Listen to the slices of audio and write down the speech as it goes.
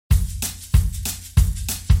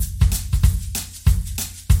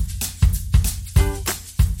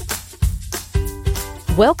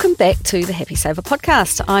Welcome back to the Happy Saver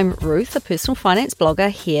podcast. I'm Ruth, a personal finance blogger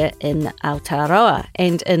here in Aotearoa.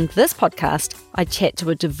 And in this podcast, I chat to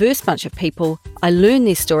a diverse bunch of people. I learn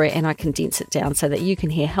their story and I condense it down so that you can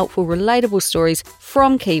hear helpful, relatable stories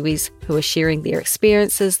from Kiwis who are sharing their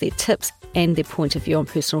experiences, their tips, and their point of view on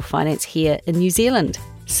personal finance here in New Zealand.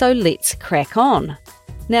 So let's crack on.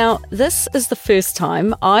 Now, this is the first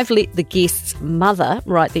time I've let the guest's mother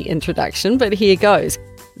write the introduction, but here goes.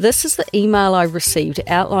 This is the email I received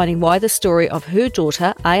outlining why the story of her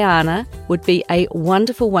daughter, Ayana, would be a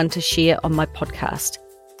wonderful one to share on my podcast.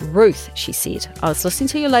 Ruth, she said, I was listening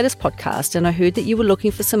to your latest podcast and I heard that you were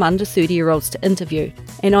looking for some under 30-year-olds to interview.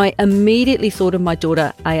 And I immediately thought of my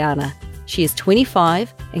daughter, Ayana. She is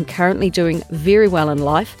 25 and currently doing very well in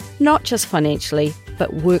life, not just financially,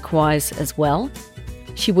 but work-wise as well.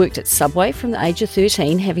 She worked at Subway from the age of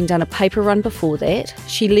 13, having done a paper run before that.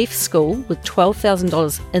 She left school with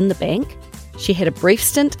 $12,000 in the bank. She had a brief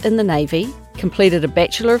stint in the Navy, completed a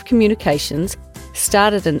Bachelor of Communications,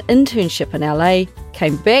 started an internship in LA,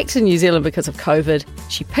 came back to New Zealand because of COVID.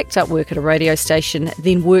 She picked up work at a radio station,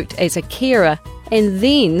 then worked as a carer, and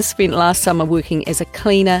then spent last summer working as a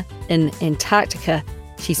cleaner in Antarctica.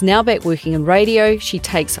 She's now back working in radio. She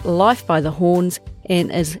takes life by the horns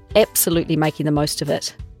and is absolutely making the most of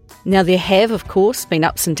it. Now, there have, of course, been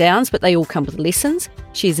ups and downs, but they all come with lessons.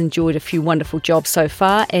 She's enjoyed a few wonderful jobs so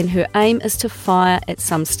far, and her aim is to fire at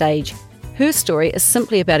some stage. Her story is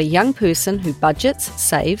simply about a young person who budgets,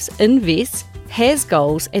 saves, invests, has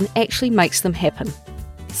goals, and actually makes them happen.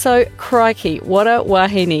 So, crikey, what a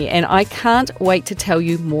wahine, and I can't wait to tell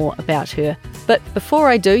you more about her. But before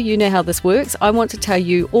I do, you know how this works. I want to tell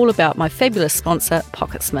you all about my fabulous sponsor,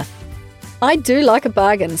 Pocketsmith. I do like a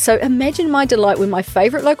bargain, so imagine my delight when my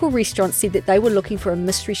favourite local restaurant said that they were looking for a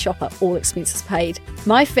mystery shopper, all expenses paid.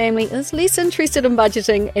 My family is less interested in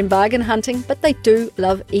budgeting and bargain hunting, but they do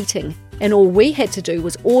love eating. And all we had to do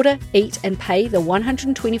was order, eat and pay the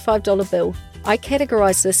 $125 bill. I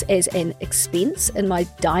categorised this as an expense in my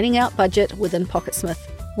dining out budget within Pocketsmith.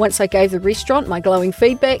 Once I gave the restaurant my glowing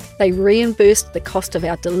feedback, they reimbursed the cost of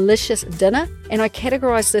our delicious dinner, and I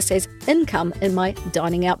categorised this as income in my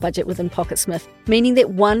dining out budget within Pocketsmith, meaning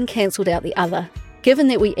that one cancelled out the other. Given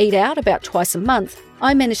that we eat out about twice a month,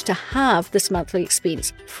 I managed to halve this monthly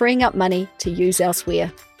expense, freeing up money to use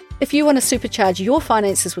elsewhere. If you want to supercharge your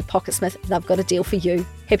finances with Pocketsmith, they've got a deal for you.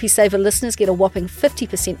 Happy Saver listeners get a whopping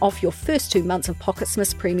 50% off your first 2 months of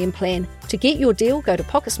Pocketsmith's premium plan. To get your deal, go to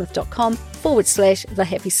pocketsmith.com/The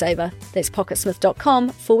Happy Saver. That's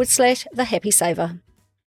pocketsmith.com/The Happy Saver.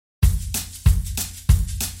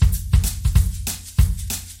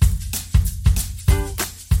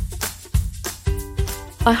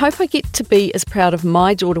 I hope I get to be as proud of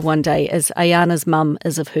my daughter one day as Ayana's mum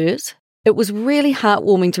is of hers. It was really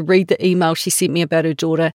heartwarming to read the email she sent me about her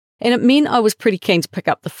daughter, and it meant I was pretty keen to pick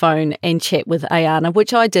up the phone and chat with Ayana,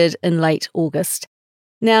 which I did in late August.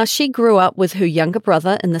 Now, she grew up with her younger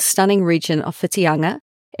brother in the stunning region of Whitianga.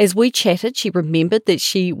 As we chatted, she remembered that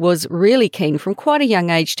she was really keen from quite a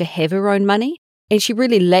young age to have her own money, and she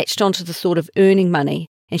really latched onto the thought of earning money,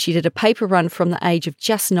 and she did a paper run from the age of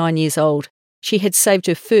just 9 years old. She had saved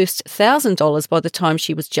her first $1,000 by the time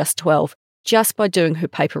she was just 12, just by doing her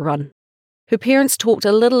paper run. Her parents talked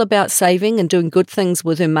a little about saving and doing good things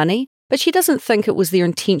with her money, but she doesn't think it was their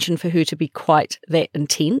intention for her to be quite that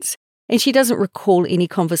intense, and she doesn't recall any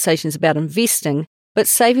conversations about investing, but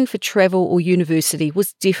saving for travel or university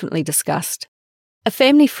was definitely discussed. A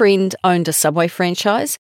family friend owned a Subway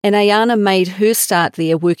franchise, and Ayana made her start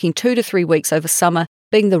there working 2 to 3 weeks over summer,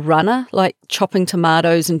 being the runner, like chopping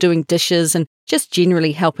tomatoes and doing dishes and just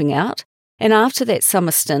generally helping out. And after that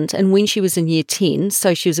summer stint, and when she was in year 10,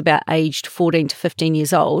 so she was about aged 14 to 15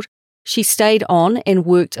 years old, she stayed on and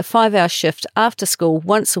worked a 5-hour shift after school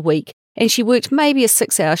once a week, and she worked maybe a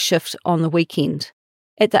 6-hour shift on the weekend.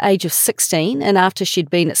 At the age of 16, and after she'd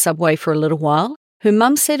been at Subway for a little while, her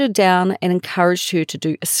mum sat her down and encouraged her to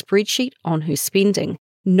do a spreadsheet on her spending,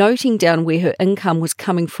 noting down where her income was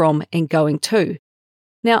coming from and going to.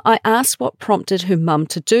 Now, I asked what prompted her mum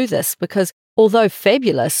to do this, because although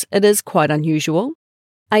fabulous, it is quite unusual.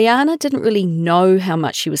 Ayana didn't really know how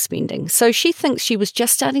much she was spending, so she thinks she was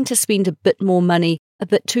just starting to spend a bit more money a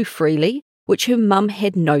bit too freely, which her mum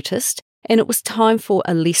had noticed, and it was time for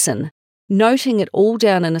a lesson. Noting it all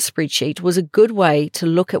down in a spreadsheet was a good way to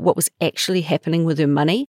look at what was actually happening with her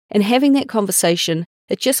money, and having that conversation,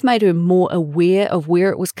 it just made her more aware of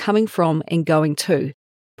where it was coming from and going to.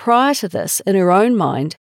 Prior to this, in her own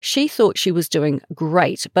mind, she thought she was doing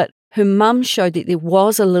great, but her mum showed that there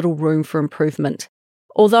was a little room for improvement.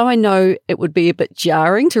 Although I know it would be a bit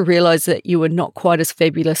jarring to realise that you were not quite as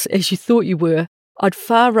fabulous as you thought you were, I'd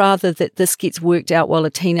far rather that this gets worked out while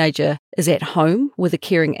a teenager is at home with a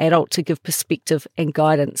caring adult to give perspective and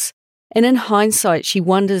guidance. And in hindsight, she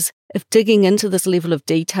wonders if digging into this level of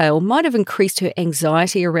detail might have increased her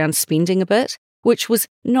anxiety around spending a bit, which was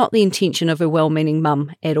not the intention of her well-meaning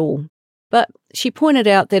mum at all. But she pointed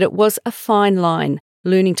out that it was a fine line,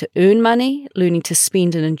 learning to earn money, learning to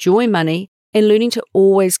spend and enjoy money, and learning to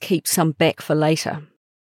always keep some back for later.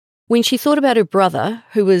 When she thought about her brother,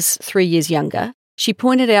 who was 3 years younger, she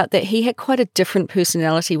pointed out that he had quite a different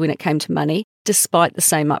personality when it came to money, despite the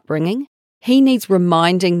same upbringing. He needs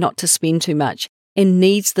reminding not to spend too much and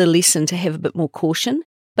needs the lesson to have a bit more caution.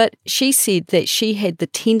 But she said that she had the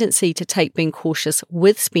tendency to take being cautious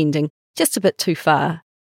with spending just a bit too far.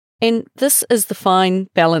 And this is the fine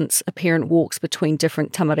balance a parent walks between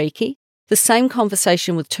different tamariki. The same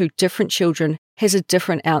conversation with two different children has a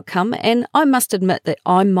different outcome, and I must admit that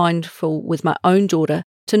I'm mindful with my own daughter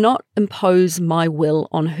to not impose my will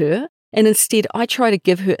on her, and instead I try to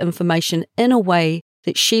give her information in a way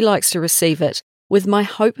that she likes to receive it, with my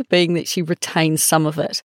hope being that she retains some of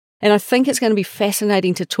it. And I think it's going to be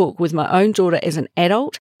fascinating to talk with my own daughter as an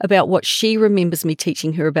adult about what she remembers me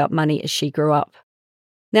teaching her about money as she grew up.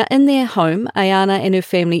 Now, in their home, Ayana and her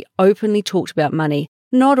family openly talked about money,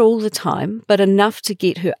 not all the time, but enough to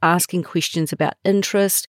get her asking questions about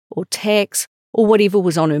interest or tax or whatever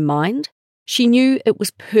was on her mind. She knew it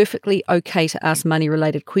was perfectly okay to ask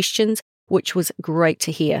money-related questions, which was great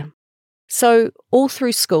to hear. So all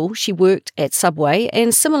through school, she worked at Subway,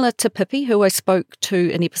 and similar to Pippi, who I spoke to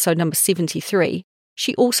in episode number 73,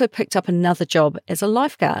 she also picked up another job as a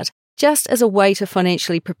lifeguard, just as a way to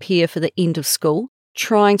financially prepare for the end of school,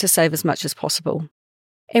 trying to save as much as possible.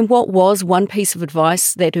 And what was one piece of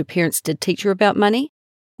advice that her parents did teach her about money?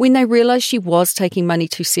 When they realised she was taking money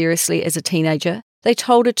too seriously as a teenager, they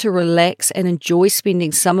told her to relax and enjoy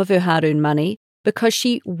spending some of her hard-earned money because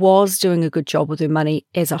she was doing a good job with her money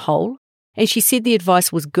as a whole. And she said the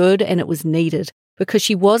advice was good and it was needed because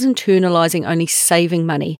she was internalising only saving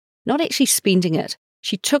money, not actually spending it.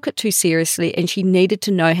 She took it too seriously and she needed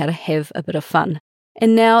to know how to have a bit of fun.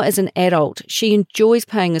 And now as an adult, she enjoys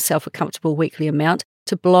paying herself a comfortable weekly amount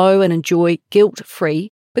to blow and enjoy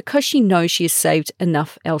guilt-free because she knows she has saved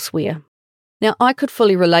enough elsewhere. Now, I could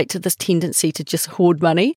fully relate to this tendency to just hoard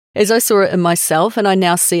money, as I saw it in myself and I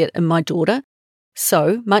now see it in my daughter.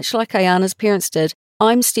 So, much like Ayana's parents did,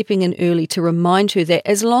 I'm stepping in early to remind her that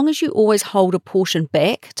as long as you always hold a portion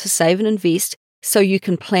back to save and invest so you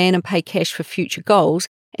can plan and pay cash for future goals,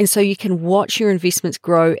 and so you can watch your investments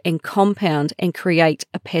grow and compound and create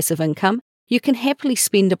a passive income, you can happily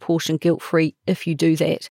spend a portion guilt-free if you do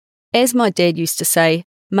that. As my dad used to say,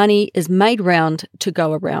 money is made round to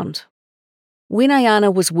go around. When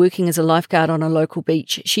Ayana was working as a lifeguard on a local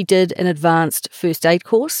beach, she did an advanced first aid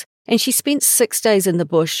course, and she spent 6 days in the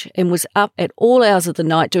bush and was up at all hours of the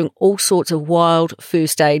night doing all sorts of wild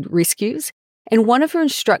first aid rescues. And one of her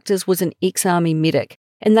instructors was an ex-army medic,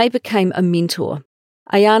 and they became a mentor.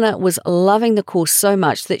 Ayana was loving the course so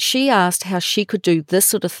much that she asked how she could do this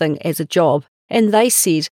sort of thing as a job, and they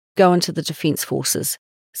said, go into the Defence Forces.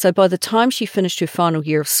 So by the time she finished her final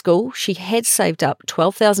year of school, she had saved up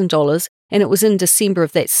 $12,000, and it was in December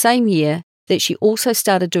of that same year that she also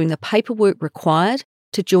started doing the paperwork required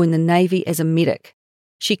to join the Navy as a medic.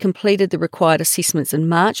 She completed the required assessments in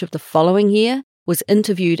March of the following year, was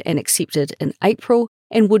interviewed and accepted in April,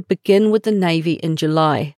 and would begin with the Navy in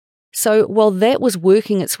July. So while that was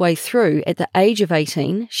working its way through, at the age of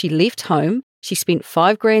 18, she left home, she spent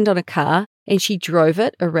 $5,000 on a car, and she drove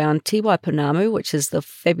it around Te Waipounamu, which is the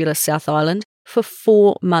fabulous South Island, for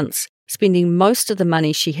 4 months, spending most of the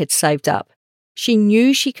money she had saved up. She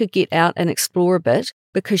knew she could get out and explore a bit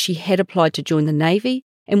because she had applied to join the Navy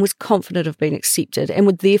and was confident of being accepted and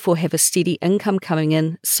would therefore have a steady income coming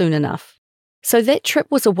in soon enough. So that trip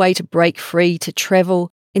was a way to break free, to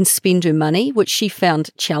travel and spend her money, which she found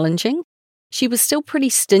challenging. She was still pretty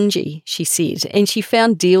stingy, she said, and she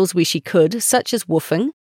found deals where she could, such as woofing,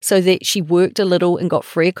 so that she worked a little and got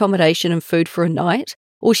free accommodation and food for a night,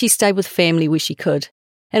 or she stayed with family where she could.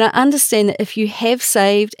 And I understand that if you have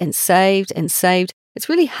saved and saved and saved, it's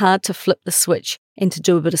really hard to flip the switch and to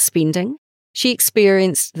do a bit of spending. She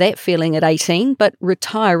experienced that feeling at 18, but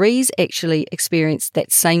retirees actually experienced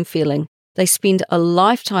that same feeling. They spend a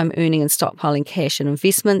lifetime earning and stockpiling cash and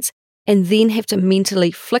investments and then have to mentally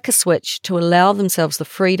flick a switch to allow themselves the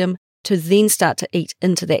freedom to then start to eat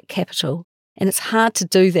into that capital. And it's hard to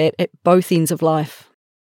do that at both ends of life.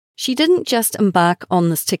 She didn't just embark on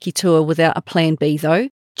this tiki tour without a plan B though,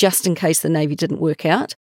 just in case the Navy didn't work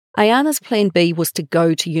out. Ayana's plan B was to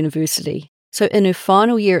go to university. So in her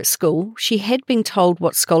final year at school, she had been told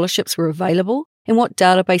what scholarships were available, and what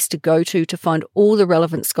database to go to find all the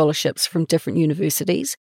relevant scholarships from different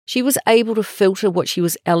universities, she was able to filter what she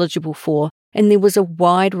was eligible for, and there was a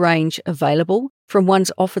wide range available, from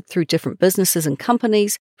ones offered through different businesses and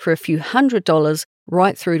companies for a few $100s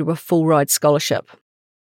right through to a full ride scholarship.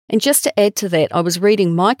 And just to add to that, I was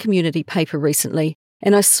reading my community paper recently,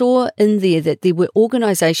 and I saw in there that there were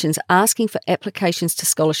organisations asking for applications to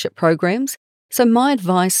scholarship programs. So my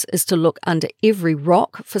advice is to look under every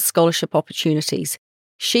rock for scholarship opportunities.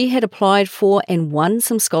 She had applied for and won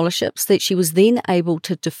some scholarships that she was then able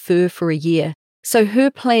to defer for a year. So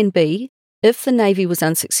her plan B, if the Navy was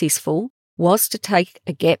unsuccessful, was to take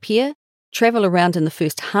a gap year, travel around in the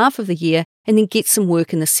first half of the year, and then get some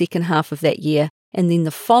work in the second half of that year. And then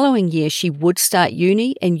the following year she would start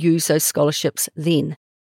uni and use those scholarships then.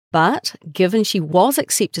 But given she was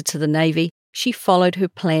accepted to the Navy, she followed her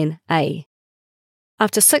plan A.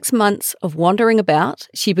 After 6 months of wandering about,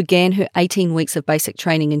 she began her 18 weeks of basic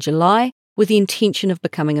training in July with the intention of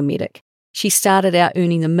becoming a medic. She started out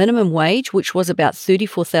earning the minimum wage, which was about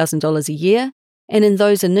 $34,000 a year, and in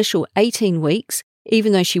those initial 18 weeks,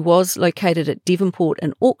 even though she was located at Devonport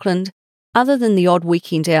and Auckland, other than the odd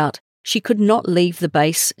weekend out, she could not leave the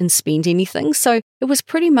base and spend anything, so it was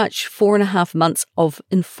pretty much 4.5 months of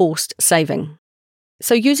enforced saving.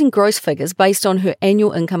 So using gross figures based on her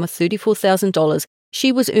annual income of $34,000,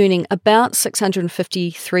 she was earning about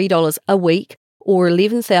 $653 a week, or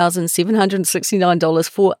 $11,769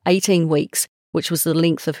 for 18 weeks, which was the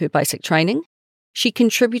length of her basic training. She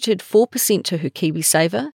contributed 4% to her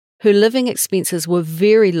KiwiSaver. Her living expenses were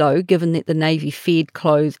very low given that the Navy fed,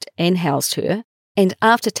 clothed and housed her. And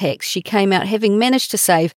after tax, she came out having managed to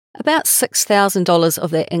save about $6,000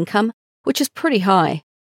 of that income, which is pretty high.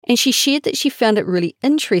 And she shared that she found it really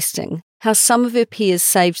interesting how some of her peers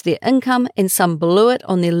saved their income and some blew it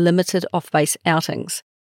on their limited off-base outings.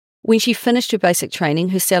 When she finished her basic training,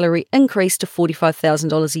 her salary increased to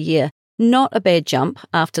 $45,000 a year, not a bad jump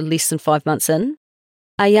after less than 5 months in.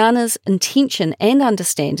 Ayana's intention and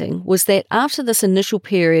understanding was that after this initial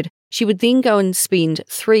period, she would then go and spend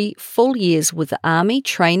 3 full years with the Army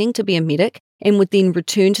training to be a medic and would then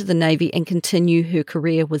return to the Navy and continue her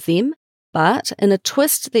career with them. But in a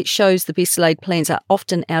twist that shows the best laid plans are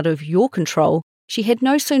often out of your control, she had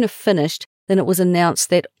no sooner finished than it was announced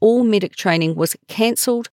that all medic training was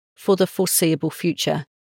cancelled for the foreseeable future.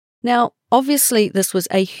 Now, obviously this was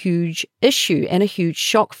a huge issue and a huge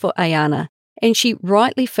shock for Ayana, and she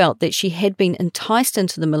rightly felt that she had been enticed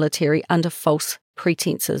into the military under false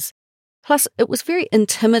pretenses. Plus, it was very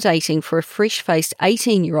intimidating for a fresh-faced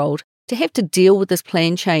 18-year-old to have to deal with this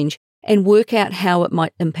plan change and work out how it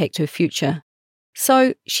might impact her future.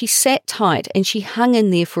 So she sat tight and she hung in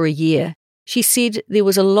there for a year. She said there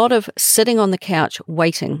was a lot of sitting on the couch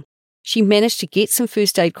waiting. She managed to get some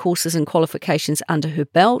first aid courses and qualifications under her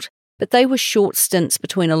belt, but they were short stints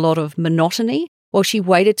between a lot of monotony while she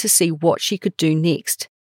waited to see what she could do next.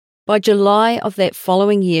 By July of that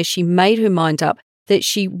following year, she made her mind up that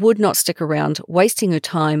she would not stick around wasting her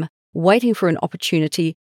time waiting for an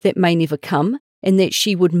opportunity that may never come, and that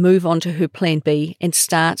she would move on to her plan B and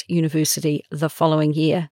start university the following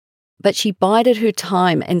year. But she bided her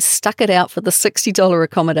time and stuck it out for the $60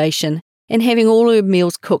 accommodation and having all her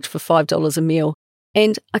meals cooked for $5 a meal.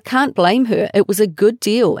 And I can't blame her, it was a good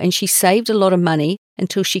deal and she saved a lot of money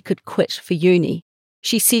until she could quit for uni.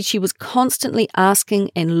 She said she was constantly asking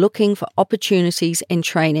and looking for opportunities and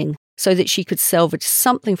training so that she could salvage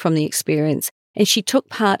something from the experience, and she took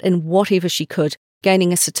part in whatever she could,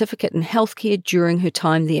 gaining a certificate in healthcare during her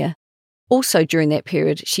time there. Also during that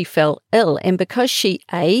period, she fell ill, and because she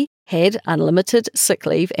A, had unlimited sick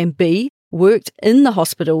leave, and B, worked in the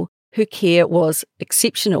hospital, her care was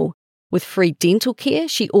exceptional. With free dental care,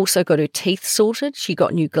 she also got her teeth sorted, she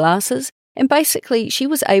got new glasses, and basically she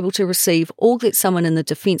was able to receive all that someone in the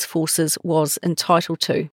Defence Forces was entitled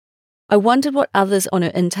to. I wondered what others on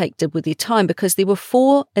her intake did with their time, because there were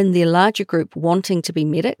 4 in their larger group wanting to be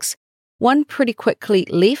medics. One pretty quickly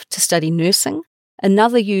left to study nursing,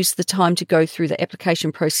 another used the time to go through the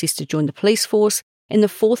application process to join the police force, and the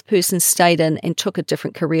 4th person stayed in and took a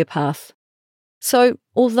different career path. So,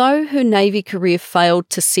 although her Navy career failed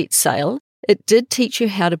to set sail, it did teach her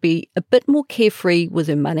how to be a bit more carefree with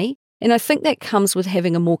her money, and I think that comes with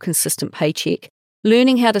having a more consistent paycheck.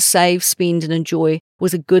 Learning how to save, spend and enjoy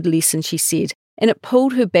was a good lesson, she said, and it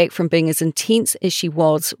pulled her back from being as intense as she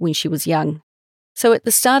was when she was young. So at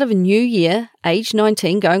the start of a new year, age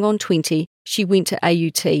 19 going on 20, she went to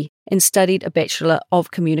AUT and studied a Bachelor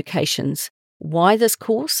of Communications. Why this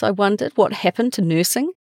course, I wondered? What happened to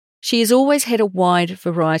nursing? She has always had a wide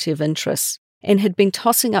variety of interests and had been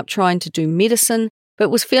tossing up trying to do medicine but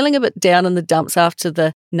was feeling a bit down in the dumps after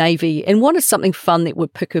the Navy and wanted something fun that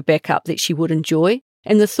would pick her back up that she would enjoy.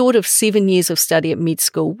 And the thought of 7 years of study at med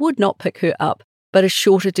school would not pick her up, but a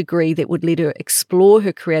shorter degree that would let her explore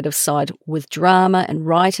her creative side with drama and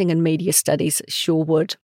writing and media studies sure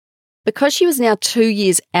would. Because she was now 2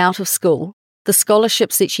 years out of school, the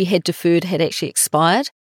scholarships that she had deferred had actually expired,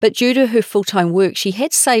 but due to her full-time work, she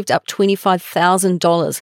had saved up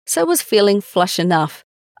 $25,000, so was feeling flush enough.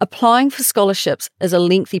 Applying for scholarships is a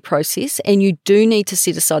lengthy process, and you do need to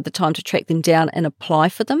set aside the time to track them down and apply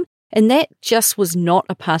for them, and that just was not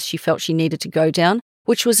a path she felt she needed to go down,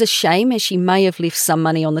 which was a shame as she may have left some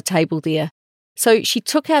money on the table there. So she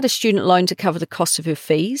took out a student loan to cover the cost of her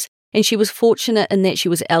fees, and she was fortunate in that she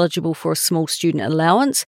was eligible for a small student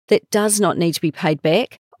allowance that does not need to be paid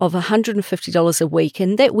back of $150 a week,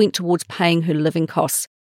 and that went towards paying her living costs.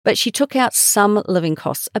 But she took out some living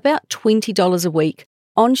costs, about $20 a week,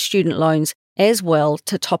 on student loans as well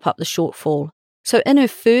to top up the shortfall. So in her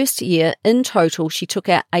first year, in total, she took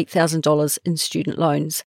out $8,000 in student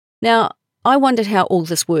loans. Now, I wondered how all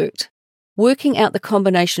this worked. Working out the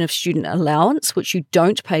combination of student allowance, which you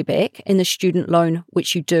don't pay back, and the student loan,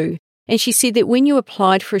 which you do. And she said that when you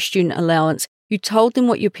applied for a student allowance, you told them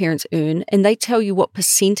what your parents earn, and they tell you what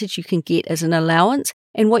percentage you can get as an allowance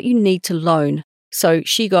and what you need to loan. So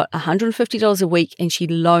she got $150 a week and she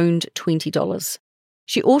loaned $20.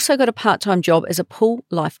 She also got a part-time job as a pool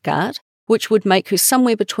lifeguard, which would make her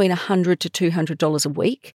somewhere between $100 to $200 a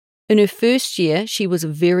week. In her first year, she was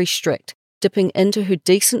very strict, dipping into her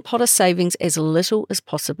decent pot of savings as little as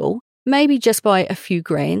possible, maybe just by a few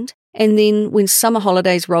grand. And then when summer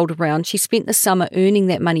holidays rolled around, she spent the summer earning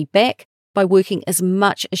that money back by working as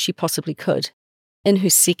much as she possibly could. In her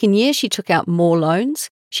second year, she took out more loans.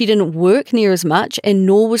 She didn't work near as much, and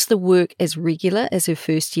nor was the work as regular as her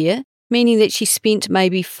first year, meaning that she spent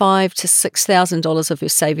maybe $5,000 to $6,000 of her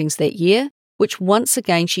savings that year, which once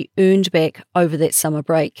again she earned back over that summer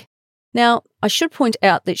break. Now, I should point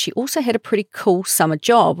out that she also had a pretty cool summer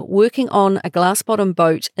job working on a glass-bottom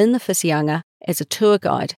boat in the Whitianga as a tour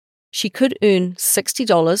guide. She could earn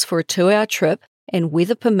 $60 for a 2-hour trip, and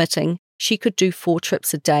weather permitting, she could do 4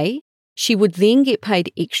 trips a day. She would then get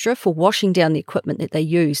paid extra for washing down the equipment that they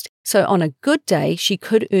used. So on a good day, she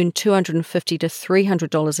could earn $250 to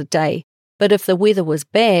 $300 a day. But if the weather was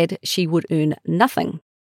bad, she would earn nothing.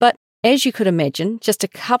 But as you could imagine, just a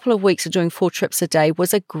couple of weeks of doing 4 trips a day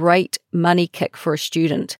was a great money kick for a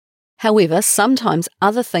student. However, sometimes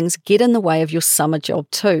other things get in the way of your summer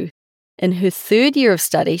job too. In her 3rd year of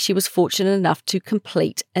study, she was fortunate enough to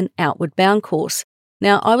complete an Outward Bound course.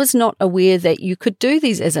 Now, I was not aware that you could do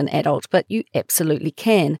these as an adult, but you absolutely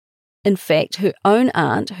can. In fact, her own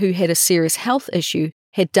aunt, who had a serious health issue,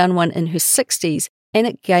 had done one in her 60s, and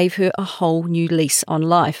it gave her a whole new lease on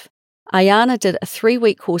life. Ayana did a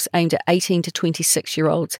 3-week course aimed at 18 to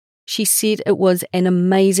 26-year-olds. She said it was an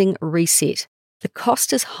amazing reset. The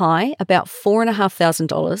cost is high, about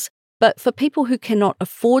 $4,500, but for people who cannot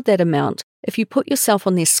afford that amount, if you put yourself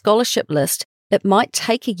on their scholarship list, it might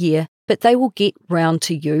take a year, but they will get round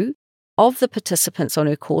to you. Of the participants on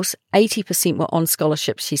her course, 80% were on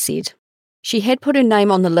scholarship, she said. She had put her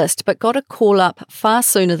name on the list, but got a call up far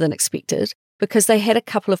sooner than expected because they had a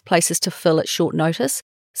couple of places to fill at short notice.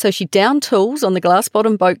 So she downed tools on the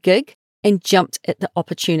glass-bottom boat gig and jumped at the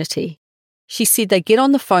opportunity. She said they get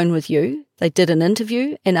on the phone with you, they did an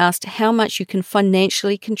interview and asked how much you can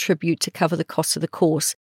financially contribute to cover the cost of the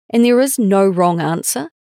course. And there is no wrong answer,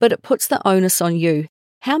 but it puts the onus on you.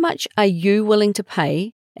 How much are you willing to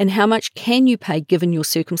pay, and how much can you pay given your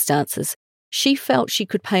circumstances? She felt she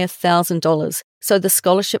could pay $1,000, so the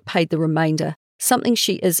scholarship paid the remainder, something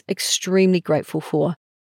she is extremely grateful for.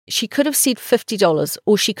 She could have said $50,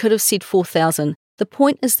 or she could have said $4,000. The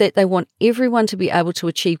point is that they want everyone to be able to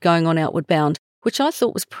achieve going on Outward Bound, which I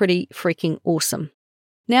thought was pretty freaking awesome.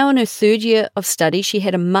 Now in her 3rd year of study, she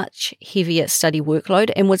had a much heavier study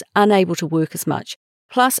workload and was unable to work as much.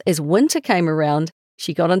 Plus, as winter came around,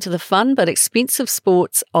 she got into the fun but expensive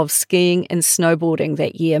sports of skiing and snowboarding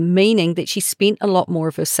that year, meaning that she spent a lot more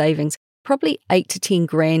of her savings, probably 8 to 10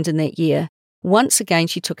 grand in that year. Once again,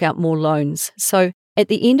 she took out more loans. So at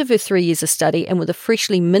the end of her 3 years of study and with a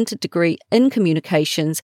freshly minted degree in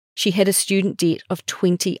communications, she had a student debt of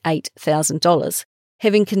 $28,000.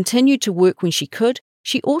 Having continued to work when she could,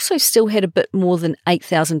 she also still had a bit more than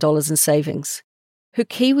 $8,000 in savings. Her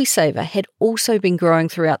KiwiSaver had also been growing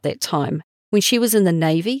throughout that time. When she was in the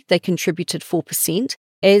Navy, they contributed 4%,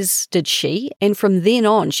 as did she, and from then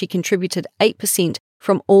on she contributed 8%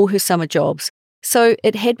 from all her summer jobs. So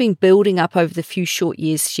it had been building up over the few short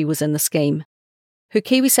years she was in the scheme. her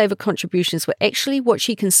KiwiSaver contributions were actually what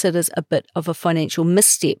she considers a bit of a financial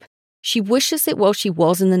misstep. She wishes that while she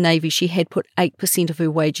was in the Navy, she had put 8% of her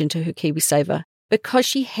wage into her KiwiSaver because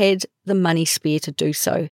she had the money spare to do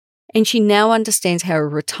so. And she now understands how a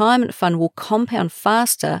retirement fund will compound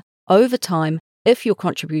faster over time if your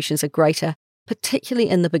contributions are greater, particularly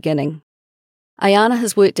in the beginning. Ayana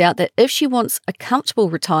has worked out that if she wants a comfortable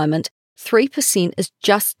retirement, 3% is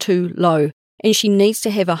just too low, and she needs to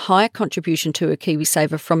have a higher contribution to her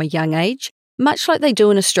KiwiSaver from a young age, much like they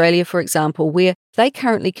do in Australia, for example, where they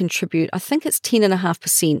currently contribute, I think it's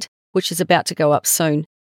 10.5%, which is about to go up soon.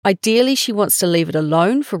 Ideally, she wants to leave it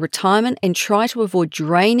alone for retirement and try to avoid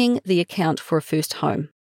draining the account for a first home.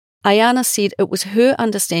 Ayana said it was her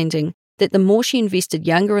understanding that the more she invested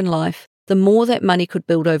younger in life, the more that money could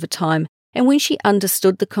build over time, and when she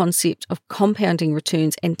understood the concept of compounding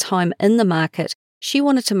returns and time in the market, she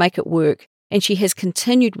wanted to make it work, and she has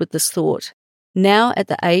continued with this thought. Now, at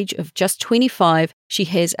the age of just 25, she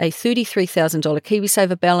has a $33,000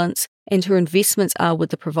 KiwiSaver balance, and her investments are with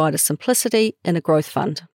the provider Simplicity in a growth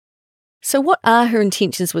fund. So what are her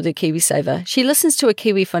intentions with her KiwiSaver? She listens to a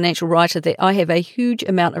Kiwi financial writer that I have a huge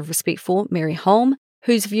amount of respect for, Mary Holm,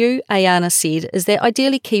 whose view, Ayana said, is that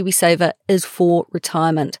ideally KiwiSaver is for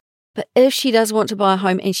retirement. But if she does want to buy a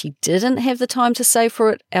home and she didn't have the time to save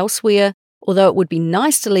for it elsewhere, although it would be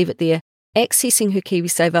nice to leave it there, accessing her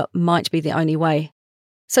KiwiSaver might be the only way.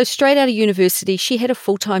 So straight out of university, she had a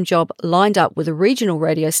full-time job lined up with a regional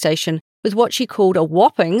radio station with what she called a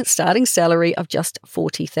whopping starting salary of just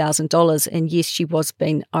 $40,000. And yes, she was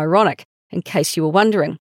being ironic, in case you were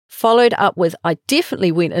wondering. Followed up with, I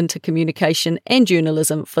definitely went into communication and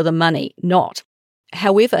journalism for the money, not.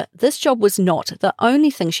 However, this job was not the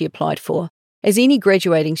only thing she applied for. As any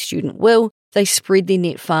graduating student will, they spread their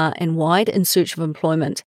net far and wide in search of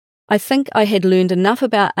employment. I think I had learned enough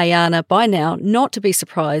about Ayana by now not to be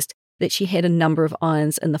surprised that she had a number of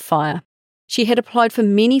irons in the fire. She had applied for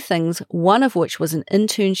many things, one of which was an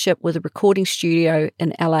internship with a recording studio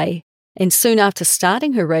in LA. And soon after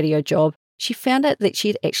starting her radio job, she found out that she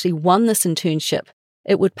had actually won this internship.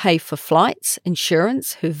 It would pay for flights,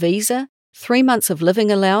 insurance, her visa, 3 months of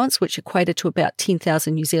living allowance, which equated to about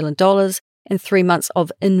 10,000 New Zealand dollars, and 3 months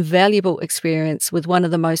of invaluable experience with one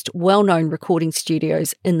of the most well-known recording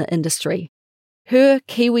studios in the industry. Her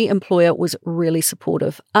Kiwi employer was really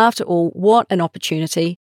supportive. After all, what an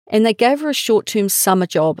opportunity. And they gave her a short-term summer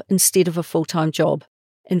job instead of a full-time job.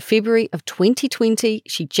 In February of 2020,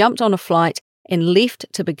 she jumped on a flight and left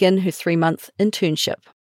to begin her 3-month internship.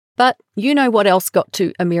 But you know what else got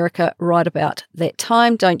to America right about that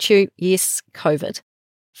time, don't you? Yes, COVID.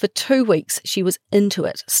 For 2 weeks, she was into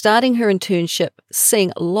it, starting her internship,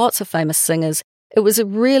 seeing lots of famous singers. It was a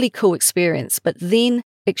really cool experience, but then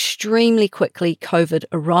extremely quickly COVID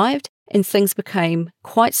arrived and things became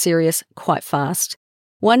quite serious quite fast.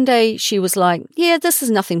 One day she was like, yeah, this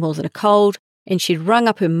is nothing more than a cold, and she'd rung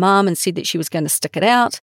up her mum and said that she was going to stick it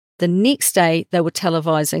out. The next day they were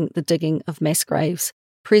televising the digging of mass graves.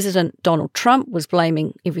 President Donald Trump was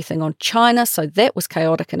blaming everything on China, so that was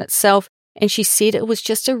chaotic in itself, and she said it was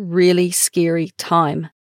just a really scary time.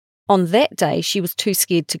 On that day, she was too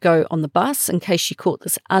scared to go on the bus in case she caught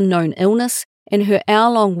this unknown illness, and her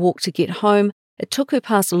hour-long walk to get home, it took her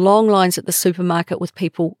past long lines at the supermarket with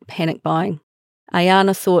people panic buying.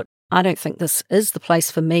 Ayana thought, I don't think this is the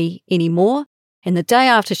place for me anymore, and the day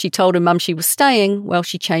after she told her mum she was staying, well,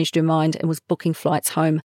 she changed her mind and was booking flights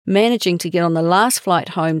home, managing to get on the last flight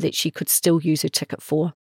home that she could still use her ticket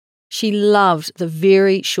for. She loved the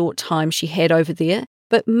very short time she had over there,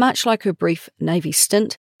 but much like her brief Navy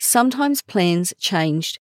stint, sometimes plans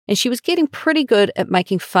changed, and she was getting pretty good at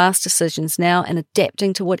making fast decisions now and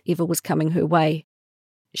adapting to whatever was coming her way.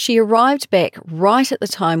 She arrived back right at the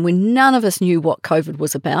time when none of us knew what COVID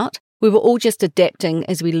was about. We were all just adapting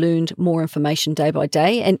as we learned more information day by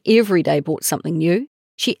day, and every day brought something new.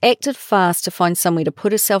 She acted fast to find somewhere to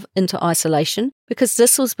put herself into isolation, because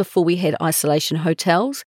this was before we had isolation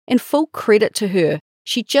hotels, and full credit to her,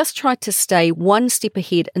 she just tried to stay one step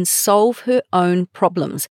ahead and solve her own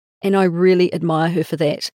problems, and I really admire her for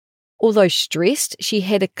that. Although stressed, she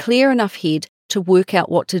had a clear enough head to work out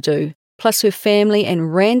what to do. Plus her family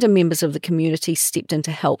and random members of the community stepped in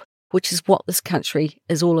to help, which is what this country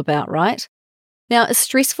is all about, right? Now, as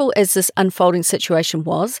stressful as this unfolding situation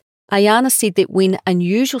was, Ayana said that when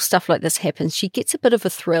unusual stuff like this happens, she gets a bit of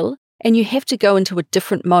a thrill and you have to go into a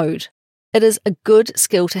different mode. It is a good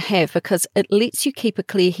skill to have because it lets you keep a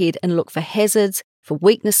clear head and look for hazards, for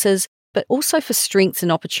weaknesses, but also for strengths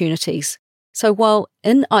and opportunities. So while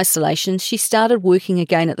in isolation, she started working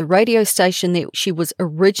again at the radio station that she was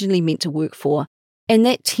originally meant to work for. And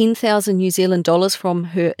that 10,000 New Zealand dollars from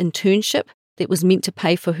her internship that was meant to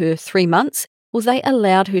pay for her 3 months, well, they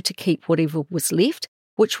allowed her to keep whatever was left,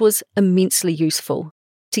 which was immensely useful.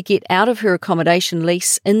 To get out of her accommodation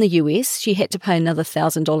lease in the US, she had to pay another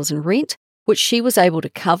 $1,000 in rent, which she was able to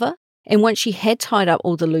cover. And once she had tied up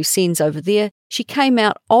all the loose ends over there, she came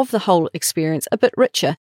out of the whole experience a bit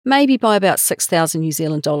richer, maybe by about 6,000 New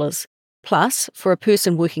Zealand dollars. Plus, for a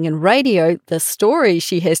person working in radio, the stories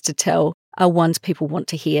she has to tell are ones people want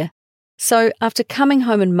to hear. So after coming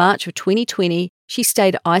home in March of 2020, she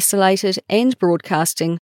stayed isolated and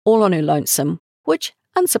broadcasting all on her lonesome, which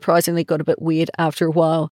unsurprisingly got a bit weird after a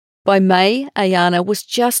while. By May, Ayana was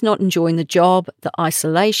just not enjoying the job, the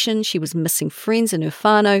isolation, she was missing friends in her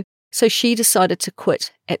whānau, so she decided to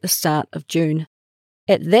quit at the start of June.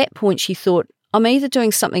 At that point, she thought, I'm either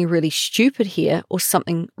doing something really stupid here or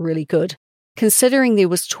something really good. Considering there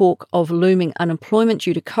was talk of looming unemployment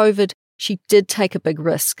due to COVID, she did take a big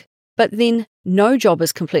risk. But then, no job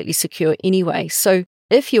is completely secure anyway, so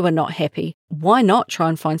if you are not happy, why not try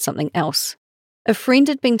and find something else? A friend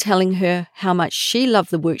had been telling her how much she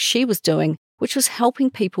loved the work she was doing, which was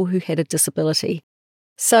helping people who had a disability.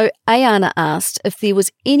 So Ayana asked if there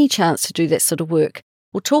was any chance to do that sort of work.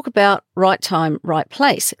 We'll talk about right time, right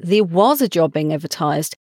place. There was a job being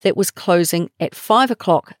advertised that was closing at 5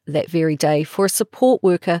 o'clock that very day for a support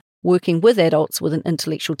worker working with adults with an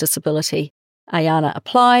intellectual disability. Ayana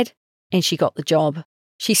applied and she got the job.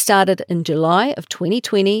 She started in July of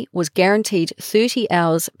 2020, was guaranteed 30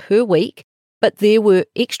 hours per week, but there were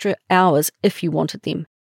extra hours if you wanted them.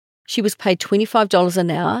 She was paid $25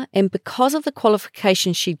 an hour, and because of the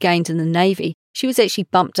qualifications she'd gained in the Navy, she was actually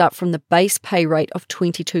bumped up from the base pay rate of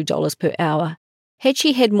 $22 per hour. Had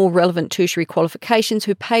she had more relevant tertiary qualifications,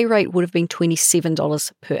 her pay rate would have been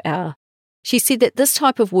 $27 per hour. She said that this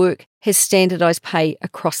type of work has standardised pay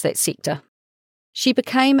across that sector. She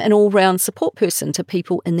became an all-round support person to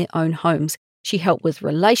people in their own homes. She helped with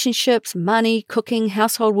relationships, money, cooking,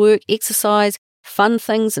 household work, exercise, fun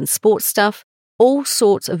things and sports stuff, all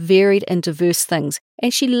sorts of varied and diverse things,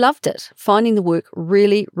 and she loved it, finding the work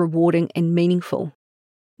really rewarding and meaningful.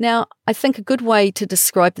 Now, I think a good way to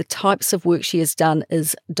describe the types of work she has done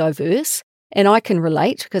is diverse, and I can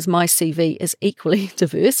relate because my CV is equally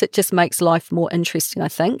diverse. It just makes life more interesting, I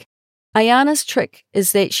think. Ayana's trick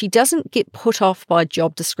is that she doesn't get put off by a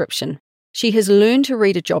job description. She has learned to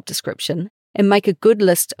read a job description and make a good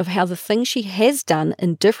list of how the things she has done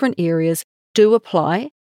in different areas do apply,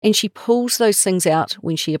 and she pulls those things out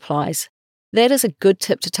when she applies. That is a good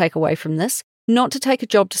tip to take away from this, not to take a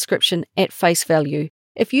job description at face value.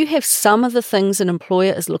 If you have some of the things an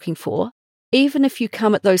employer is looking for, even if you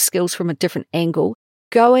come at those skills from a different angle,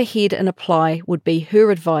 go ahead and apply would be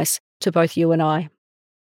her advice to both you and I.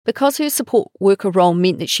 Because her support worker role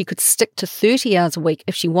meant that she could stick to 30 hours a week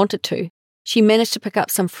if she wanted to, she managed to pick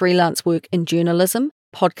up some freelance work in journalism,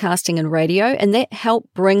 podcasting and radio, and that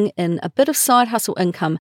helped bring in a bit of side hustle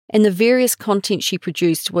income, and the various content she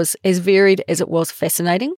produced was as varied as it was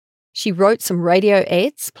fascinating. She wrote some radio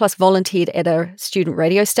ads, plus volunteered at a student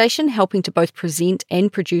radio station, helping to both present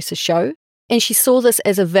and produce a show, and she saw this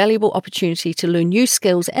as a valuable opportunity to learn new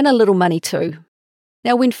skills and a little money too.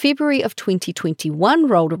 Now, when February of 2021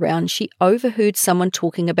 rolled around, she overheard someone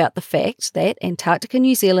talking about the fact that Antarctica,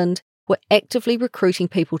 New Zealand were actively recruiting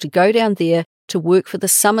people to go down there to work for the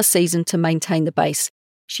summer season to maintain the base.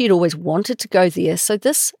 She had always wanted to go there, so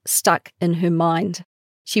this stuck in her mind.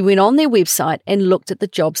 She went on their website and looked at the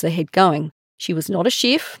jobs they had going. She was not a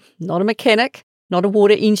chef, not a mechanic, not a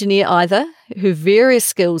water engineer either. Her various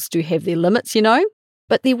skills do have their limits, you know.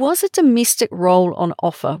 But there was a domestic role on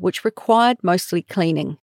offer which required mostly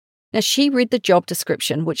cleaning. Now, she read the job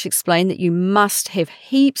description, which explained that you must have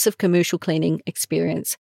heaps of commercial cleaning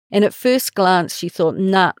experience. And at first glance, she thought,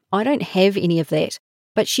 nah, I don't have any of that.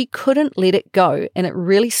 But she couldn't let it go, and it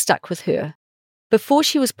really stuck with her. Before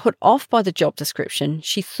she was put off by the job description,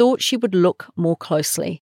 she thought she would look more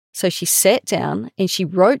closely. So she sat down and she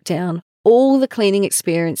wrote down all the cleaning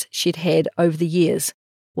experience she'd had over the years.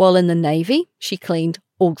 While in the Navy, she cleaned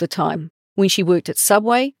all the time. When she worked at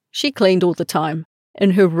Subway, she cleaned all the time.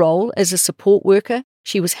 In her role as a support worker,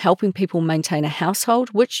 she was helping people maintain a household,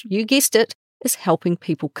 which, you guessed it, is helping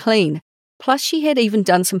people clean. Plus, she had even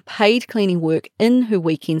done some paid cleaning work in her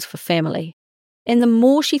weekends for family. And the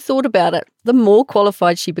more she thought about it, the more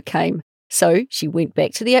qualified she became. So she went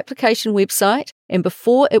back to the application website, and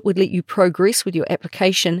before it would let you progress with your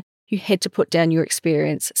application, you had to put down your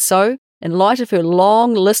experience. So, in light of her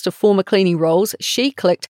long list of former cleaning roles, she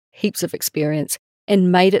clicked heaps of experience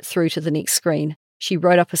and made it through to the next screen. She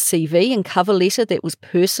wrote up a CV and cover letter that was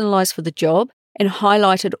personalised for the job, and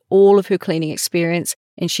highlighted all of her cleaning experience,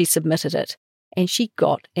 and she submitted it. And she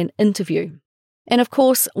got an interview. And of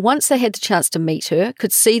course, once they had the chance to meet her,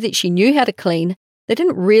 could see that she knew how to clean, they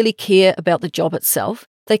didn't really care about the job itself.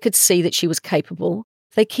 They could see that she was capable.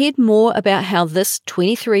 They cared more about how this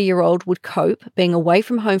 23-year-old would cope being away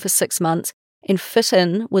from home for 6 months and fit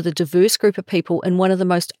in with a diverse group of people in one of the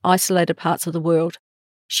most isolated parts of the world.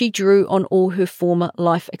 She drew on all her former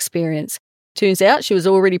life experience. Turns out she was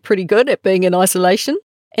already pretty good at being in isolation,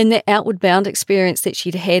 and that outward bound experience that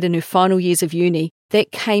she'd had in her final years of uni,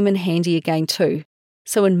 that came in handy again too.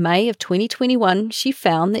 So in May of 2021, she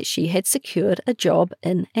found that she had secured a job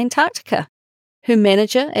in Antarctica. Her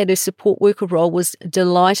manager at her support worker role was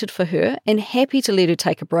delighted for her and happy to let her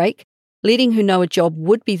take a break, letting her know a job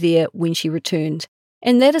would be there when she returned.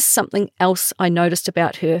 And that is something else I noticed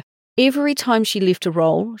about her. Every time she left a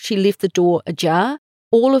role, she left the door ajar.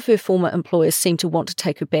 All of her former employers seemed to want to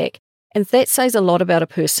take her back, and that says a lot about a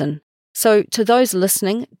person. So to those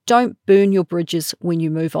listening, don't burn your bridges when you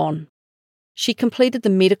move on. She completed the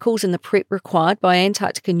medicals and the prep required by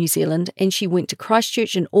Antarctica New Zealand, and she went to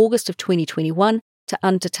Christchurch in August of 2021 to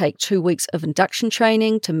undertake 2 weeks of induction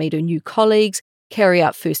training, to meet her new colleagues, carry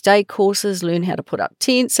out first aid courses, learn how to put up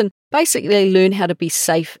tents, and basically learn how to be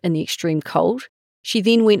safe in the extreme cold. She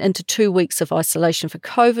then went into 2 weeks of isolation for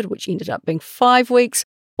COVID, which ended up being 5 weeks,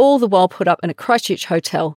 all the while put up in a Christchurch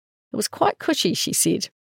hotel. It was quite cushy, she said.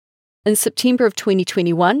 In September of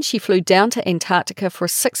 2021, she flew down to Antarctica for a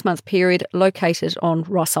 6-month period located on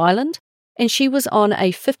Ross Island, and she was on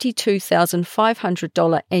a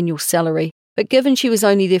 $52,500 annual salary, but given she was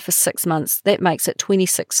only there for 6 months, that makes it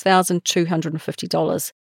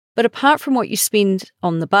 $26,250. But apart from what you spend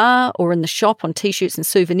on the bar or in the shop on t-shirts and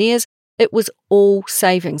souvenirs, it was all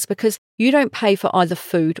savings because you don't pay for either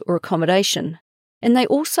food or accommodation. And they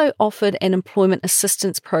also offered an employment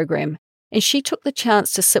assistance program, and she took the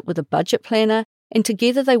chance to sit with a budget planner, and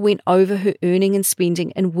together they went over her earning and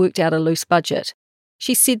spending and worked out a loose budget.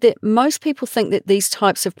 She said that most people think that these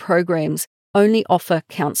types of programs only offer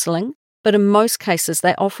counselling, but in most cases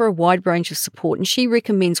they offer a wide range of support, and she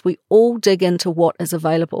recommends we all dig into what is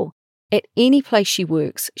available. At any place she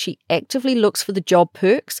works, she actively looks for the job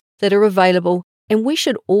perks that are available, and we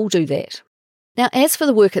should all do that. Now, as for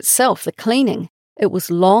the work itself, the cleaning, it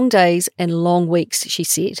was long days and long weeks, she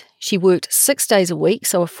said. She worked 6 days a week,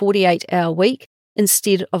 so a 48-hour week,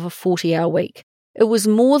 instead of a 40-hour week. It was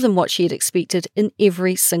more than what she had expected in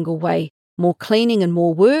every single way. More cleaning and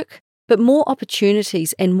more work, but more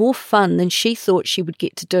opportunities and more fun than she thought she would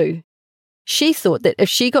get to do. She thought that if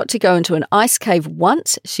she got to go into an ice cave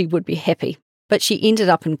once, she would be happy. But she ended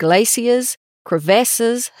up in glaciers,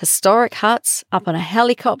 crevasses, historic huts, up on a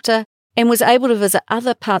helicopter, and was able to visit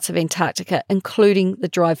other parts of Antarctica, including the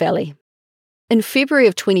Dry Valley. In February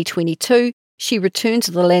of 2022, she returned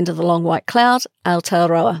to the land of the long white cloud,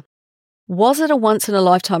 Aotearoa. Was it a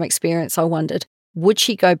once-in-a-lifetime experience, I wondered? Would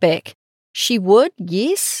she go back? She would,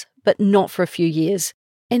 yes, but not for a few years.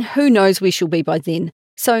 And who knows where she'll be by then.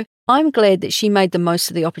 So I'm glad that she made the most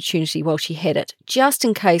of the opportunity while she had it, just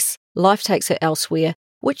in case life takes her elsewhere,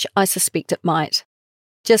 which I suspect it might.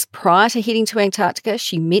 Just prior to heading to Antarctica,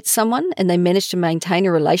 she met someone and they managed to maintain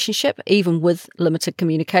a relationship, even with limited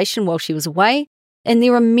communication while she was away. And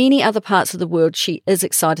there are many other parts of the world she is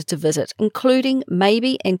excited to visit, including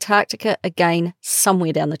maybe Antarctica again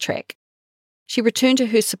somewhere down the track. She returned to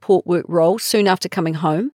her support work role soon after coming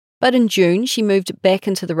home, but in June she moved back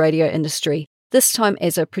into the radio industry, this time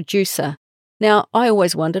as a producer. Now, I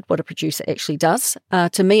always wondered what a producer actually does.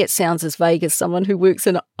 To me, it sounds as vague as someone who works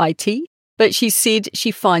in IT. But she said she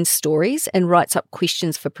finds stories and writes up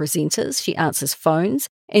questions for presenters. She answers phones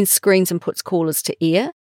and screens and puts callers to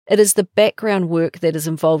air. It is the background work that is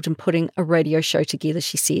involved in putting a radio show together,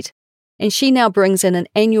 she said. And she now brings in an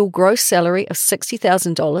annual gross salary of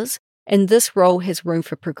 $60,000, and this role has room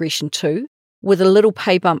for progression too, with a little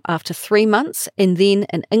pay bump after 3 months and then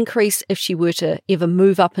an increase if she were to ever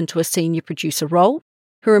move up into a senior producer role.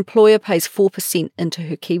 Her employer pays 4% into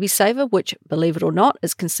her KiwiSaver, which, believe it or not,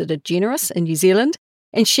 is considered generous in New Zealand,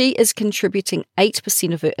 and she is contributing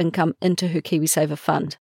 8% of her income into her KiwiSaver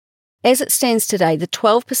fund. As it stands today, the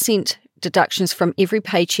 12% deductions from every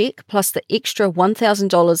paycheck, plus the extra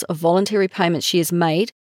 $1,000 of voluntary payments she has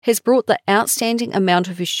made, has brought the outstanding amount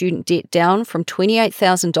of her student debt down from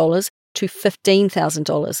 $28,000 to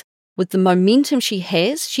 $15,000. With the momentum she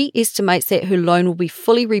has, she estimates that her loan will be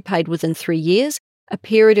fully repaid within 3 years, a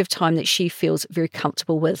period of time that she feels very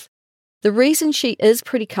comfortable with. The reason she is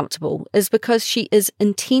pretty comfortable is because she is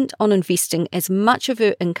intent on investing as much of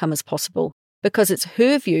her income as possible, because it's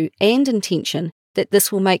her view and intention that this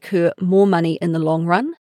will make her more money in the long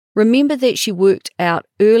run. Remember that she worked out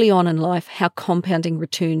early on in life how compounding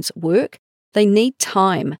returns work. They need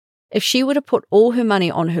time. If she were to put all her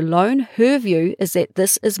money on her loan, her view is that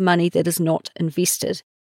this is money that is not invested.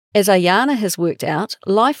 As Ayana has worked out,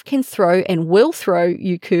 life can throw and will throw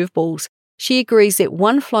you curveballs. She agrees that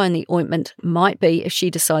one fly in the ointment might be if she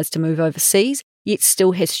decides to move overseas, yet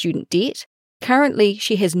still has student debt. Currently,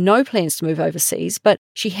 she has no plans to move overseas, but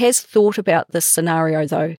she has thought about this scenario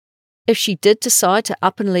though. If she did decide to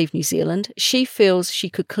up and leave New Zealand, she feels she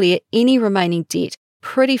could clear any remaining debt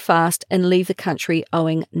pretty fast and leave the country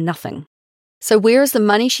owing nothing. So where is the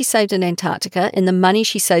money she saved in Antarctica and the money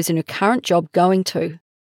she saves in her current job going to?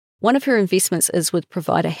 One of her investments is with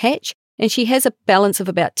provider Hatch, and she has a balance of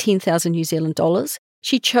about 10,000 New Zealand dollars.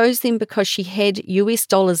 She chose them because she had US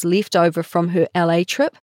dollars left over from her LA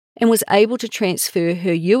trip and was able to transfer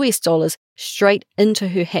her US dollars straight into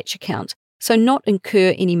her Hatch account, so not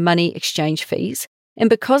incur any money exchange fees. And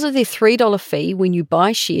because of their $3 fee when you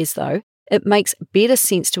buy shares though, it makes better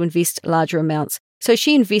sense to invest larger amounts. So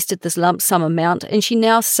she invested this lump sum amount and she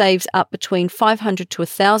now saves up between $500 to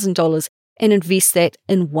 $1,000 and invests that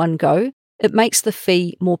in one go. It makes the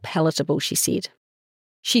fee more palatable, she said.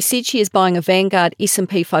 She said she is buying a Vanguard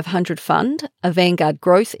S&P 500 fund, a Vanguard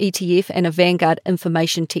Growth ETF, and a Vanguard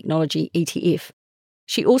Information Technology ETF.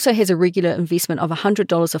 She also has a regular investment of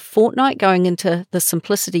 $100 a fortnight going into the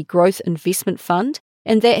Simplicity Growth Investment Fund,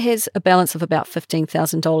 and that has a balance of about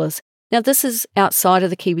 $15,000. Now, this is outside of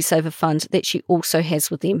the KiwiSaver fund that she also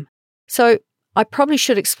has with them. So I probably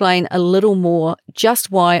should explain a little more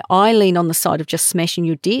just why I lean on the side of just smashing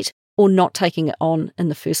your debt or not taking it on in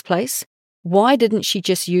the first place. Why didn't she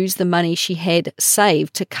just use the money she had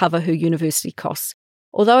saved to cover her university costs?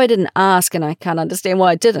 Although I didn't ask and I can't understand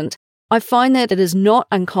why I didn't, I find that it is not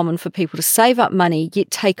uncommon for people to save up money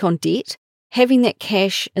yet take on debt. Having that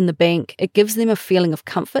cash in the bank, it gives them a feeling of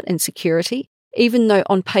comfort and security, even though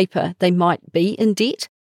on paper they might be in debt,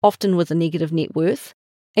 often with a negative net worth.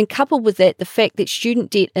 And coupled with that, the fact that student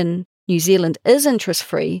debt in New Zealand is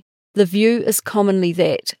interest-free, the view is commonly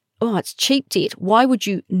that, oh, it's cheap debt. Why would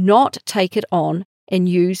you not take it on and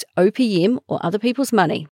use OPM or other people's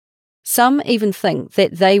money? Some even think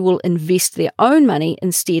that they will invest their own money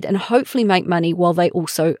instead and hopefully make money while they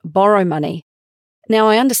also borrow money. Now,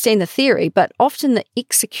 I understand the theory, but often the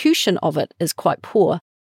execution of it is quite poor.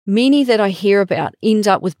 Many that I hear about end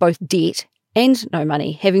up with both debt and no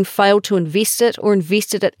money, having failed to invest it or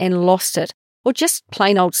invested it and lost it, or just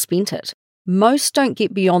plain old spent it. Most don't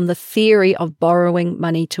get beyond the theory of borrowing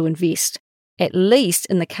money to invest. At least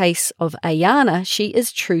in the case of Ayana, she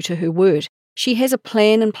is true to her word. She has a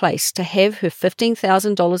plan in place to have her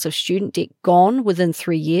 $15,000 of student debt gone within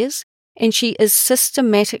 3 years, and she is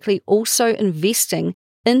systematically also investing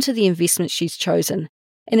into the investments she's chosen.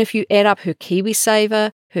 And if you add up her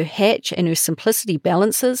KiwiSaver, her Hatch, and her Simplicity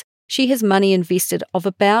balances, she has money invested of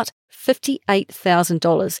about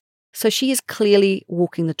 $58,000, so she is clearly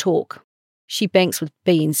walking the talk. She banks with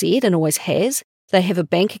BNZ and always has. They have a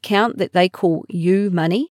bank account that they call You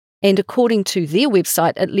Money, and according to their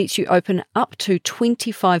website, it lets you open up to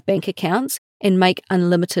 25 bank accounts and make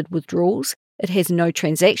unlimited withdrawals. It has no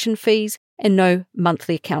transaction fees and no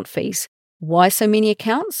monthly account fees. Why so many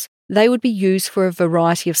accounts? They would be used for a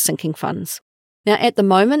variety of sinking funds. Now, at the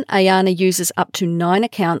moment, Ayana uses up to 9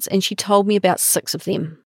 accounts, and she told me about 6 of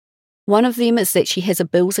them. One of them is that she has a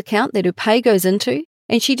bills account that her pay goes into,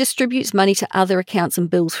 and she distributes money to other accounts and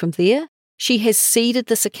bills from there. She has seeded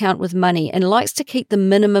this account with money and likes to keep the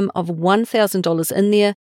minimum of $1,000 in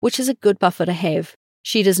there, which is a good buffer to have.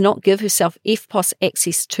 She does not give herself EFTPOS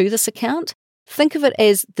access to this account. Think of it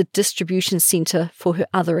as the distribution centre for her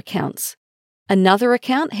other accounts. Another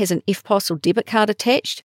account has an EFTPOS or debit card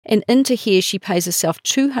attached, and into here she pays herself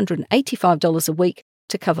 $285 a week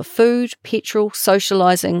to cover food, petrol,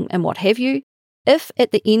 socialising, and what have you. If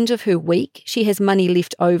at the end of her week she has money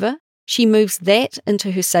left over, she moves that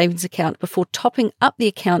into her savings account before topping up the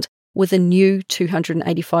account with a new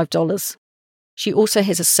 $285. She also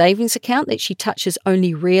has a savings account that she touches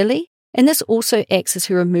only rarely, and this also acts as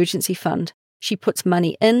her emergency fund. She puts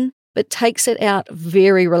money in, but takes it out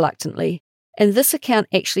very reluctantly. And this account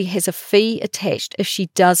actually has a fee attached if she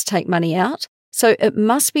does take money out, so it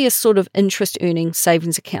must be a sort of interest-earning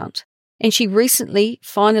savings account. And she recently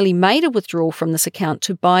finally made a withdrawal from this account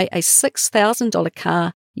to buy a $6,000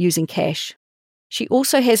 car using cash. She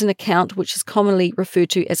also has an account which is commonly referred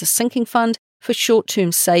to as a sinking fund for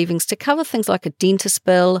short-term savings to cover things like a dentist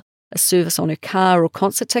bill, a service on her car or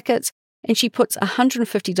concert tickets, and she puts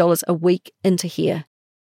 $150 a week into here.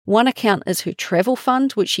 One account is her travel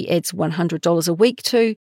fund, which she adds $100 a week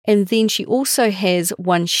to, and then she also has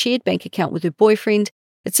one shared bank account with her boyfriend,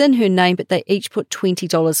 It's in her name, but they each put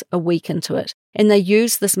 $20 a week into it, and they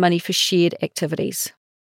use this money for shared activities.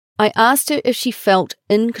 I asked her if she felt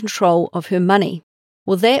in control of her money.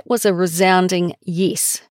 Well, that was a resounding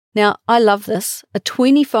yes. Now, I love this. A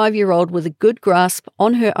 25-year-old with a good grasp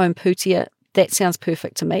on her own putia, that sounds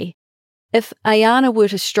perfect to me. If Ayana were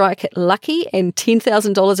to strike it lucky and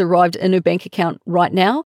 $10,000 arrived in her bank account right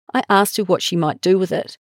now, I asked her what she might do with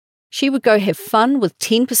it. She would go have fun with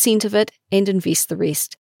 10% of it and invest the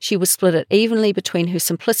rest. She would split it evenly between her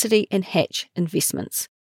Simplicity and Hatch investments.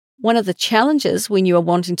 One of the challenges when you are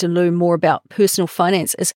wanting to learn more about personal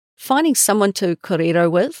finance is finding someone to korero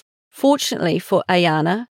with. Fortunately for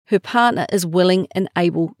Ayana, her partner is willing and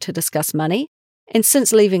able to discuss money. And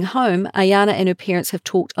since leaving home, Ayana and her parents have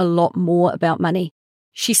talked a lot more about money.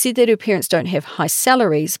 She said that her parents don't have high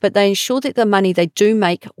salaries, but they ensure that the money they do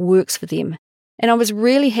make works for them. And I was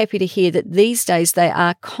really happy to hear that these days they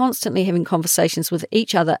are constantly having conversations with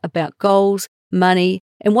each other about goals, money,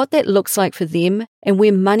 and what that looks like for them and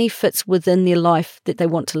where money fits within their life that they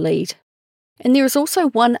want to lead. And there is also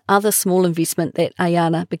one other small investment that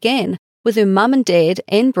Ayana began. With her mum and dad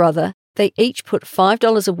and brother, they each put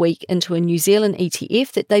 $5 a week into a New Zealand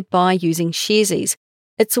ETF that they buy using Sharesies.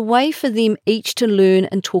 It's a way for them each to learn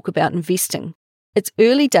and talk about investing. It's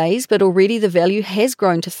early days, but already the value has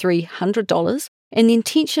grown to $300, and the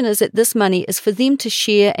intention is that this money is for them to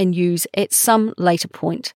share and use at some later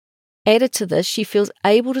point. Added to this, she feels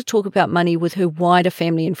able to talk about money with her wider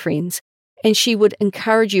family and friends, and she would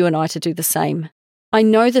encourage you and I to do the same. I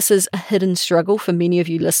know this is a hidden struggle for many of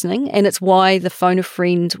you listening, and it's why the phone a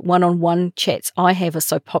friend one-on-one chats I have are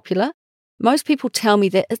so popular. Most people tell me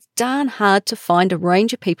that it's darn hard to find a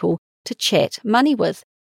range of people to chat money with.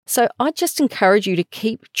 So I just encourage you to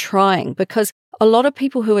keep trying, because a lot of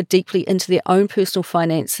people who are deeply into their own personal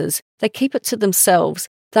finances, they keep it to themselves.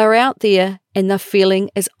 They're out there and they're feeling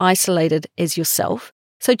as isolated as yourself.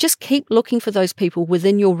 So just keep looking for those people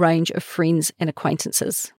within your range of friends and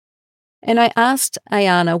acquaintances. And I asked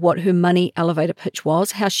Ayana what her money elevator pitch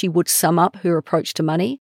was, how she would sum up her approach to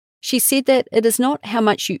money. She said that it is not how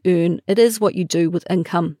much you earn, it is what you do with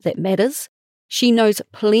income that matters. She knows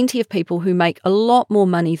plenty of people who make a lot more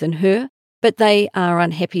money than her, but they are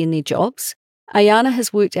unhappy in their jobs. Ayana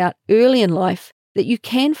has worked out early in life that you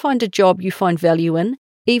can find a job you find value in,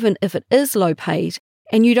 even if it is low paid,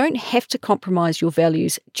 and you don't have to compromise your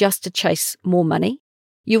values just to chase more money.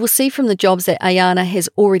 You will see from the jobs that Ayana has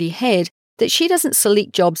already had that she doesn't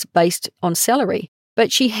select jobs based on salary,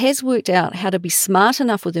 but she has worked out how to be smart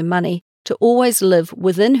enough with her money to always live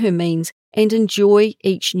within her means and enjoy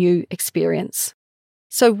each new experience.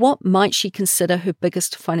 So what might she consider her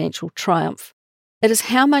biggest financial triumph? It is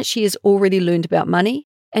how much she has already learned about money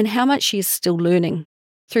and how much she is still learning.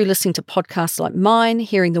 Through listening to podcasts like mine,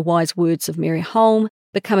 hearing the wise words of Mary Holm,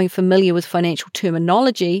 becoming familiar with financial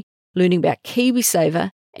terminology, learning about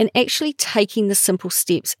KiwiSaver, and actually taking the simple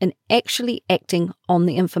steps and actually acting on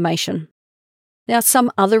the information. Now, some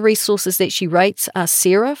other resources that she rates are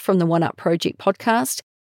Sarah from the One Up Project podcast.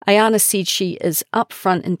 Ayana said she is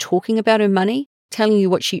upfront in talking about her money, telling you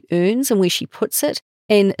what she earns and where she puts it,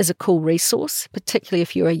 and is a cool resource, particularly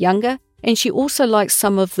if you are younger. And she also likes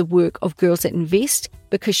some of the work of Girls That Invest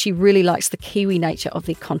because she really likes the Kiwi nature of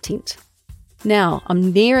their content. Now,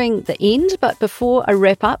 I'm nearing the end, but before I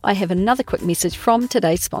wrap up, I have another quick message from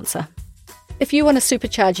today's sponsor. If you want to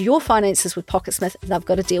supercharge your finances with PocketSmith, they've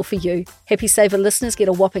got a deal for you. Happy Saver listeners get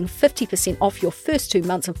a whopping 50% off your first 2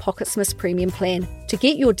 months of PocketSmith's premium plan. To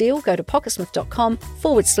get your deal, go to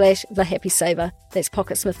pocketsmith.com/thehappysaver. That's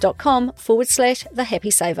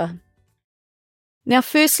pocketsmith.com/thehappysaver. Now,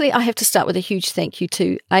 firstly, I have to start with a huge thank you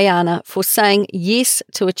to Ayana for saying yes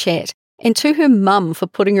to a chat and to her mum for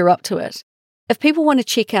putting her up to it. If people want to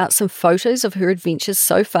check out some photos of her adventures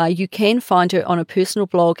so far, you can find her on a personal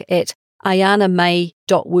blog at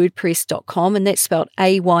ayanamay.wordpress.com, and that's spelled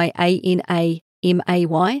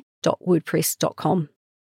AYANAMAY.wordpress.com.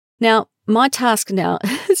 Now, my task now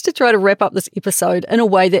is to try to wrap up this episode in a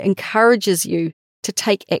way that encourages you to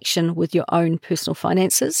take action with your own personal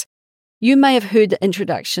finances. You may have heard the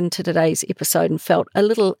introduction to today's episode and felt a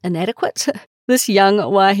little inadequate. This young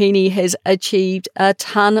wahine has achieved a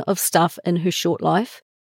ton of stuff in her short life.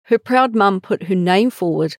 Her proud mum put her name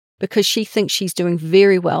forward because she thinks she's doing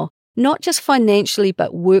very well, not just financially,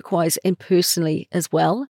 but work-wise and personally as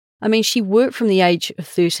well. I mean, she worked from the age of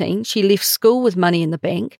 13. She left school with money in the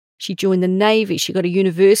bank. She joined the Navy. She got a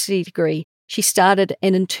university degree. She started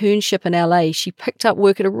an internship in LA. She picked up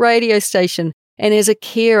work at a radio station and as a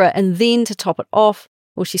carer. And then to top it off,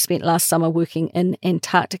 well, she spent last summer working in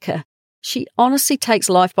Antarctica. She honestly takes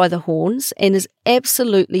life by the horns and is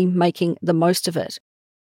absolutely making the most of it.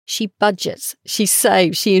 She budgets, she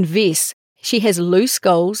saves, she invests. She has loose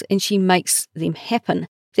goals and she makes them happen.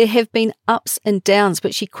 There have been ups and downs,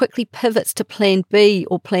 but she quickly pivots to plan B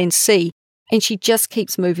or plan C, and she just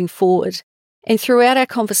keeps moving forward. And throughout our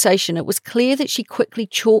conversation, it was clear that she quickly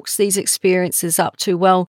chalks these experiences up to,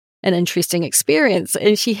 well, an interesting experience,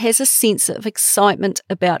 and she has a sense of excitement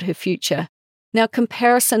about her future. Now,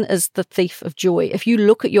 comparison is the thief of joy. If you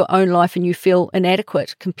look at your own life and you feel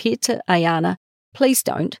inadequate compared to Ayana, please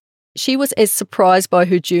don't. She was as surprised by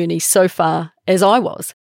her journey so far as I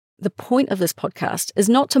was. The point of this podcast is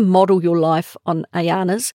not to model your life on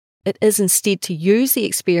Ayana's. It is instead to use the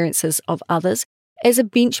experiences of others as a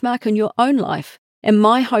benchmark in your own life. And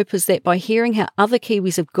my hope is that by hearing how other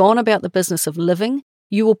Kiwis have gone about the business of living,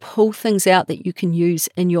 you will pull things out that you can use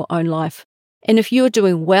in your own life. And if you are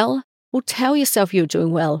doing well, well, tell yourself you're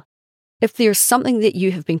doing well. If there is something that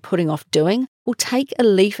you have been putting off doing, well, take a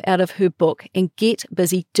leaf out of her book and get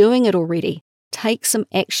busy doing it already. Take some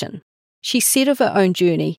action. She said of her own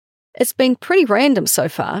journey, it's been pretty random so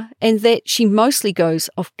far, and that she mostly goes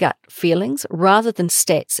off gut feelings rather than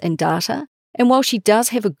stats and data. And while she does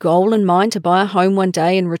have a goal in mind to buy a home one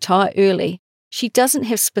day and retire early, she doesn't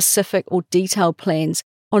have specific or detailed plans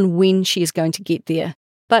on when she is going to get there.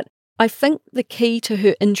 But I think the key to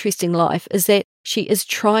her interesting life is that she is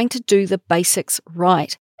trying to do the basics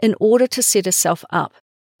right in order to set herself up.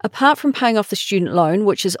 Apart from paying off the student loan,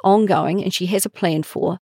 which is ongoing and she has a plan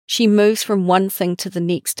for, she moves from one thing to the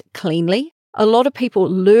next cleanly. A lot of people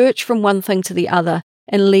lurch from one thing to the other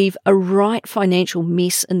and leave a right financial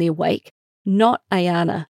mess in their wake. Not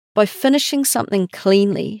Ayana. By finishing something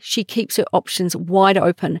cleanly, she keeps her options wide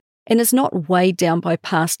open and is not weighed down by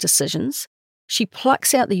past decisions. She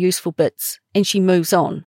plucks out the useful bits and she moves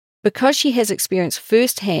on. Because she has experienced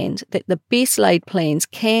firsthand that the best laid plans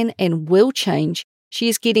can and will change, she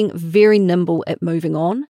is getting very nimble at moving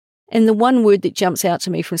on. And the one word that jumps out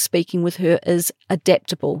to me from speaking with her is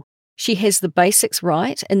adaptable. She has the basics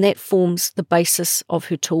right, and that forms the basis of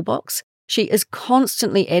her toolbox. She is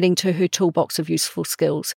constantly adding to her toolbox of useful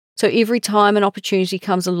skills. So every time an opportunity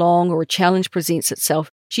comes along or a challenge presents itself,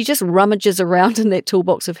 she just rummages around in that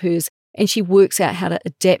toolbox of hers and she works out how to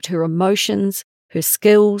adapt her emotions, her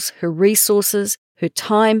skills, her resources, her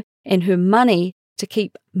time, and her money to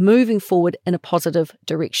keep moving forward in a positive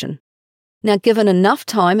direction. Now, given enough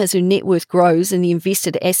time as her net worth grows and the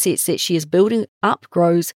invested assets that she is building up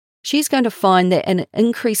grows, she's going to find that an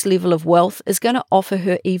increased level of wealth is going to offer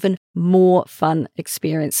her even more fun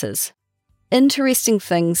experiences. Interesting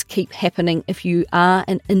things keep happening if you are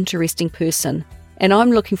an interesting person, and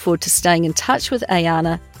I'm looking forward to staying in touch with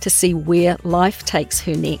Ayana to see where life takes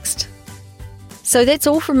her next. So that's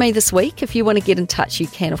all from me this week. If you want to get in touch, you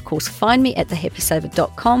can, of course, find me at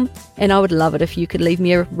thehappysaver.com, and I would love it if you could leave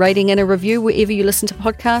me a rating and a review wherever you listen to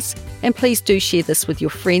podcasts, and please do share this with your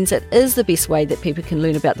friends. It is the best way that people can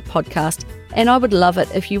learn about the podcast, and I would love it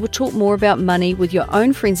if you would talk more about money with your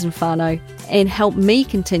own friends and whānau and help me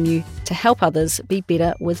continue to help others be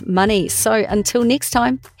better with money. So until next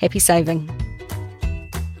time, happy saving.